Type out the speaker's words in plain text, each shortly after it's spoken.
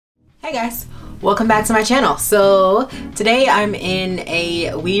Hi guys, welcome back to my channel. So today I'm in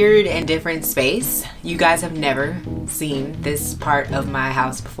a weird and different space. You guys have never seen this part of my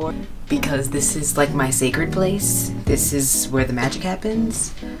house before because this is like my sacred place. This is where the magic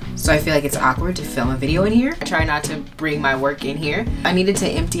happens. So I feel like it's awkward to film a video in here. I try not to bring my work in here. I needed to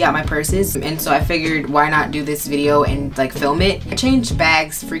empty out my purses, and so I figured why not do this video and like film it. I change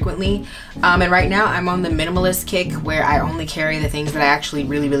bags frequently, and right now I'm on the minimalist kick where I only carry the things that I actually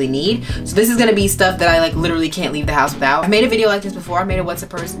really need. So this is gonna be stuff that I like literally can't leave the house without. I made a video like this before. I made a what's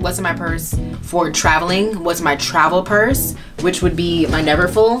in my purse for traveling. What's my travel purse, which would be my never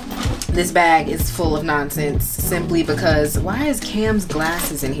full. This bag is full of nonsense simply because why is Cam's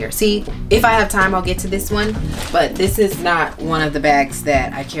glasses in here? See, if I have time I'll get to this one, but this is not one of the bags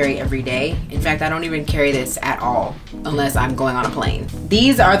that I carry every day. In fact, I don't even carry this at all unless I'm going on a plane.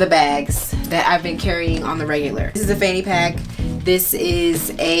 These are the bags that I've been carrying on the regular. This is a fanny pack. This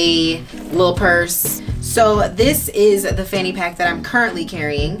is a little purse. So this is the fanny pack that I'm currently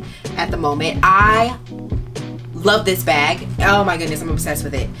carrying at the moment. I love this bag. Oh my goodness, I'm obsessed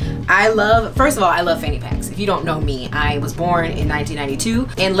with it. First of all, I love fanny packs. If you don't know me, I was born in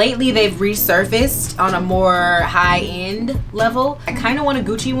 1992, and lately they've resurfaced on a more high-end level. I kind of want a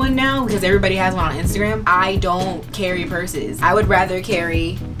Gucci one now because everybody has one on Instagram. I don't carry purses. I would rather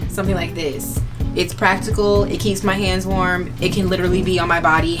carry something like this. It's practical, it keeps my hands warm, it can literally be on my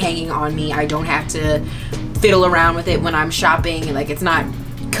body, hanging on me. I don't have to fiddle around with it when I'm shopping, like it's not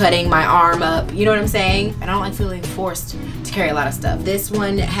cutting my arm up, you know what I'm saying? I don't like feeling forced to carry a lot of stuff. This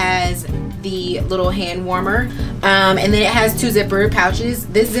one has the little hand warmer, and then it has two zipper pouches.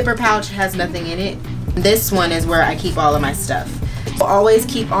 This zipper pouch has nothing in it. This one is where I keep all of my stuff. I'll always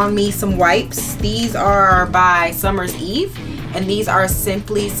keep on me some wipes. These are by Summer's Eve, and these are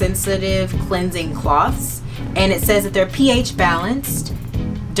Simply Sensitive cleansing cloths, and it says that they're pH balanced,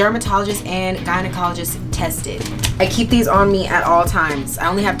 dermatologist and gynecologist tested. I keep these on me at all times. I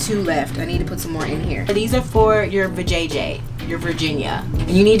only have two left. I need to put some more in here. These are for your VJJ, your Virginia. And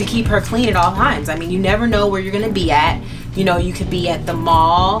you need to keep her clean at all times. I mean, you never know where you're gonna be at. You know, you could be at the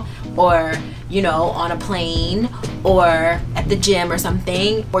mall or, you know, on a plane or at the gym or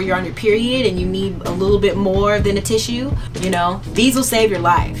something, or you're on your period and you need a little bit more than a tissue, you know, these will save your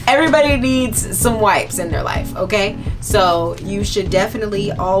life. Everybody needs some wipes in their life, okay? So you should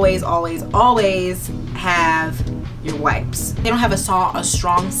definitely always have your wipes. They don't have a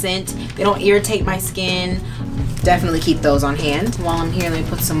strong scent. They don't irritate my skin. Definitely keep those on hand. While I'm here, let me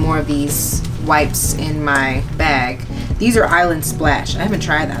put some more of these wipes in my bag. These are Island Splash. I haven't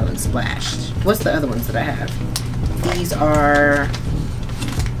tried the Island Splash. What's the other ones that I have? These are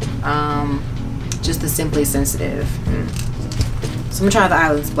just the Simply Sensitive. So I'm gonna try the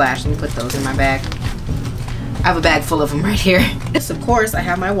Island Splash. Let me put those in my bag. I have a bag full of them right here. Yes, of course, I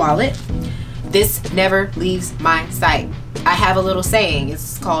have my wallet. This never leaves my sight. I have a little saying,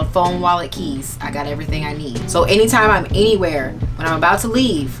 it's called phone, wallet, keys. I got everything I need. So anytime I'm anywhere, when I'm about to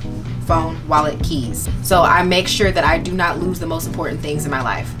leave, phone, wallet, keys. So I make sure that I do not lose the most important things in my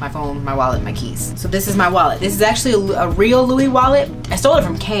life. My phone, my wallet, my keys. So this is my wallet. This is actually a real Louis wallet. I stole it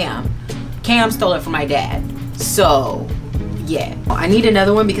from Cam. Cam stole it from my dad. So yeah, I need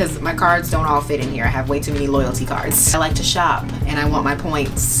another one because my cards don't all fit in here. I have way too many loyalty cards. I like to shop and I want my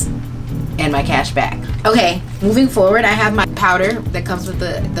points and my cash back. Okay, moving forward, I have my powder that comes with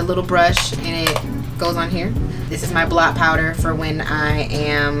the little brush, and it goes on here. This is my blot powder for when I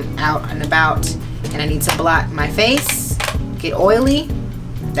am out and about and I need to blot my face, get oily.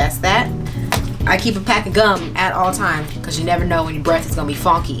 That's that. I keep a pack of gum at all times because you never know when your breath is gonna be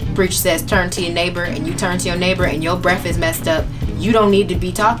funky. Preacher says turn to your neighbor, and you turn to your neighbor and your breath is messed up. You don't need to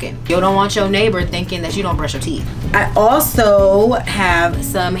be talking. You don't want your neighbor thinking that you don't brush your teeth. I also have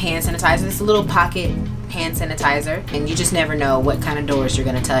some hand sanitizer. It's a little pocket hand sanitizer, and you just never know what kind of doors you're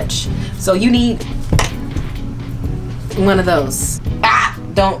gonna touch. So you need one of those.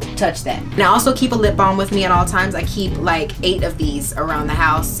 Don't touch that. And I also keep a lip balm with me at all times. I keep like 8 of these around the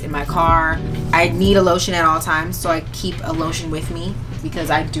house, in my car. I need a lotion at all times, so I keep a lotion with me because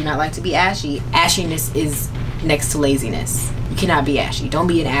I do not like to be ashy. Ashiness is next to laziness. You cannot be ashy. Don't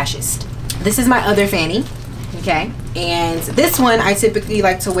be an ashist. This is my other fanny, okay? And this one I typically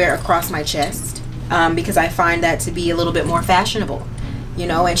like to wear across my chest because I find that to be a little bit more fashionable, you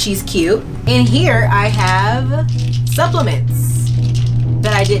know, and she's cute. In here I have supplements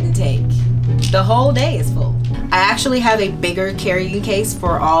that I didn't take. The whole day is full. I actually have a bigger carrying case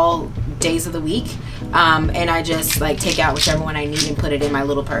for all days of the week, and I just like take out whichever one I need and put it in my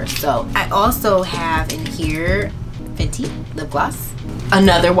little purse. So I also have in here Fenty lip gloss,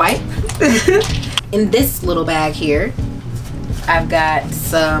 another wipe. In this little bag here I've got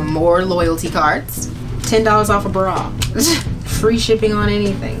some more loyalty cards. $10 off a bra. Free shipping on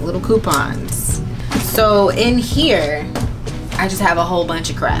anything. Little coupons. So in here, I just have a whole bunch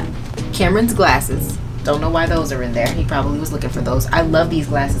of crap. Cameron's glasses. Don't know why those are in there. He probably was looking for those. I love these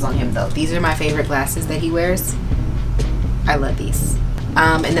glasses on him though. These are my favorite glasses that he wears. I love these.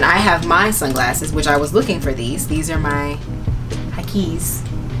 And then I have my sunglasses, which I was looking for these. These are my keys.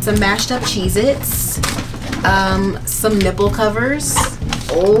 Some mashed up Cheez-Its. Some nipple covers.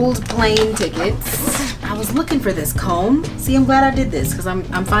 Old plane tickets. I was looking for this comb. See, I'm glad I did this because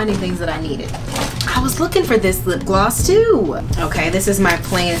I'm finding things that I needed. I was looking for this lip gloss too. Okay, this is my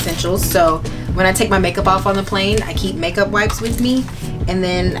plane essentials. So when I take my makeup off on the plane, I keep makeup wipes with me. And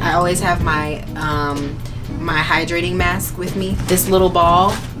then I always have my my hydrating mask with me. This little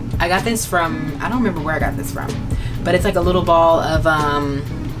ball, I got this from, I don't remember where I got this from, but it's like a little ball of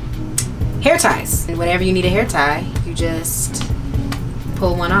hair ties. And whenever you need a hair tie, you just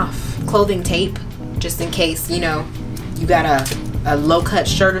pull one off. Clothing tape, just in case, you know, you got a low cut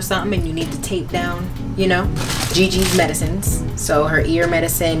shirt or something and you need to tape down, you know. Gigi's medicines, so her ear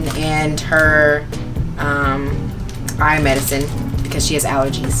medicine and her eye medicine because she has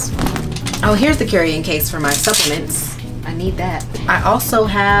allergies. Oh, here's the carrying case for my supplements. I need that. I also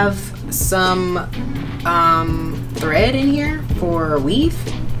have some thread in here for weave.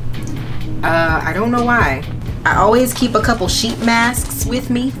 I don't know why. I always keep a couple sheet masks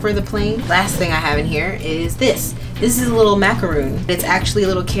with me for the plane. Last thing I have in here is this. This is a little macaroon. It's actually a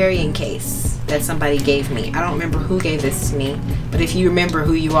little carrying case that somebody gave me. I don't remember who gave this to me, but if you remember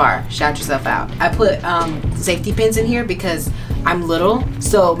who you are, shout yourself out. I put safety pins in here because I'm little,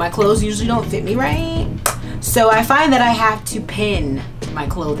 so my clothes usually don't fit me right. So I find that I have to pin my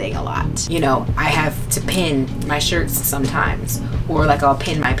clothing a lot. You know, I have to pin my shirts sometimes, or like I'll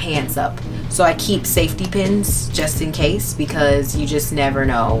pin my pants up. So I keep safety pins just in case because you just never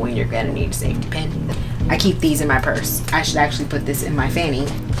know when you're gonna need a safety pin. I keep these in my purse. I should actually put this in my fanny.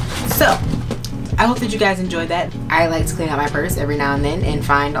 So I hope that you guys enjoyed that. I like to clean out my purse every now and then and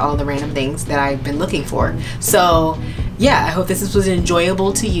find all the random things that I've been looking for. So yeah, I hope this was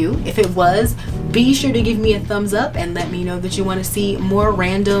enjoyable to you. If it was, be sure to give me a thumbs up and let me know that you want to see more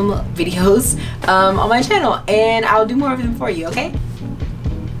random videos on my channel, and I'll do more of them for you, okay?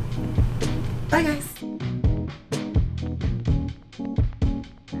 Bye guys.